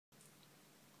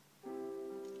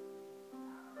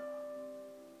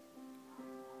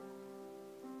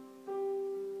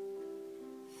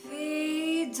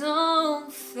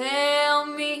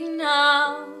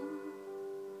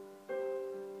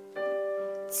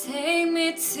Take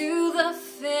me to the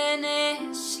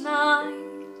finish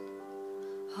line.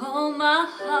 Oh, my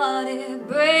heart, it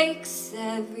breaks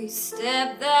every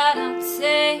step that I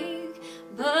take,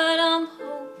 but I'm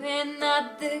hoping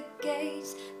that the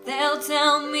gates, they'll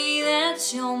tell me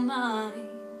that you're mine.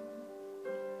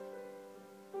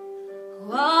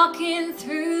 Walking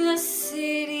through the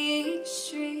city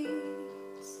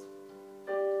streets,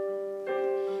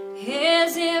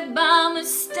 is it by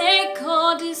mistake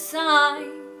or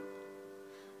design?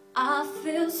 I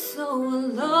feel so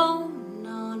alone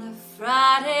on a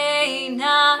Friday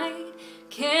night.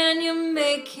 Can you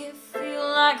make it feel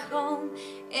like home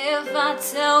if I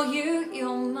tell you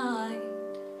you're mine?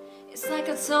 It's like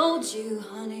I told you,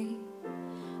 honey,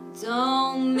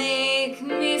 don't make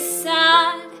me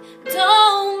sad,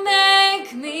 don't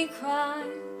make me cry.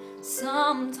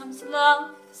 Sometimes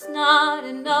love is not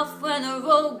enough when the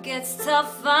road gets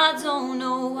tough. I don't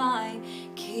know why.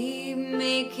 Keep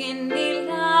making me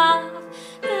laugh.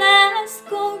 Let's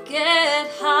go get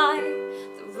high.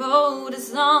 The road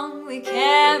is long, we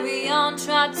carry on.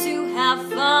 Try to have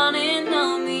fun in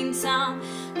the meantime.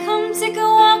 Come take a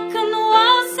walk on the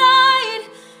wild side.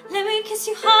 Let me kiss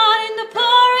you hard in the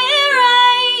pouring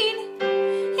rain.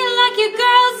 You're like your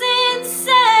girl's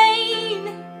insane.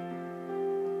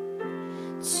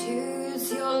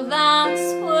 Choose your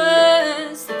last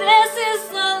words. This is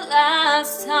the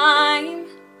last time.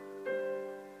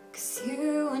 'Cause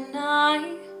you and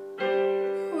I,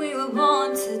 we were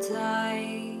born to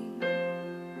die.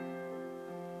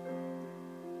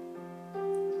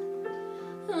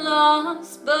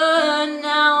 Lost, but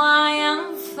now I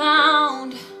am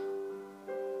found.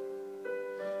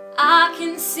 I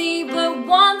can see, but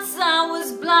once I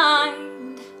was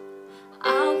blind.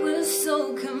 I was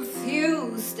so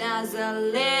confused as a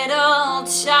little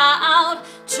child.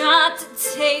 Tried to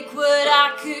take what I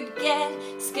could get,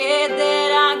 scared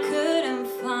that I couldn't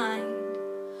find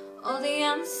all the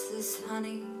answers,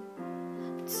 honey.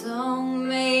 Don't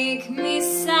make me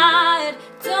sad,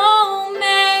 don't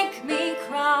make me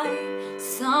cry.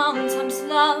 Sometimes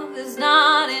love is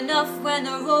not enough when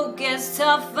the road gets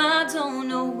tough. I don't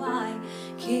know why.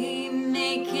 Keep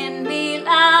making me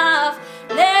laugh.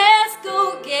 Let's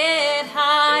go get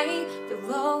high. The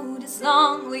road is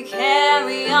long, we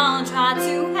carry on. Try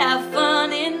to have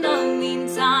fun in the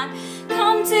meantime.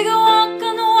 Come take a walk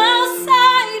on the wild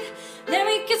side. Let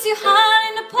me kiss you hard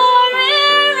in the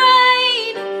pouring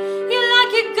rain. You're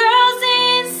like your girl's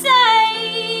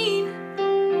insane.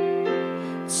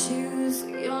 Choose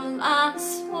your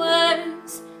last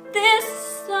words. This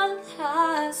is the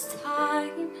last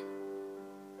time.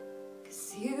 'Cause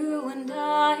you and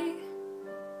I,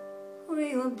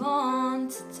 we were born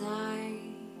to die.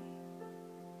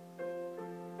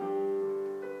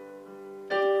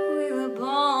 We were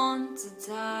born to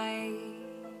die.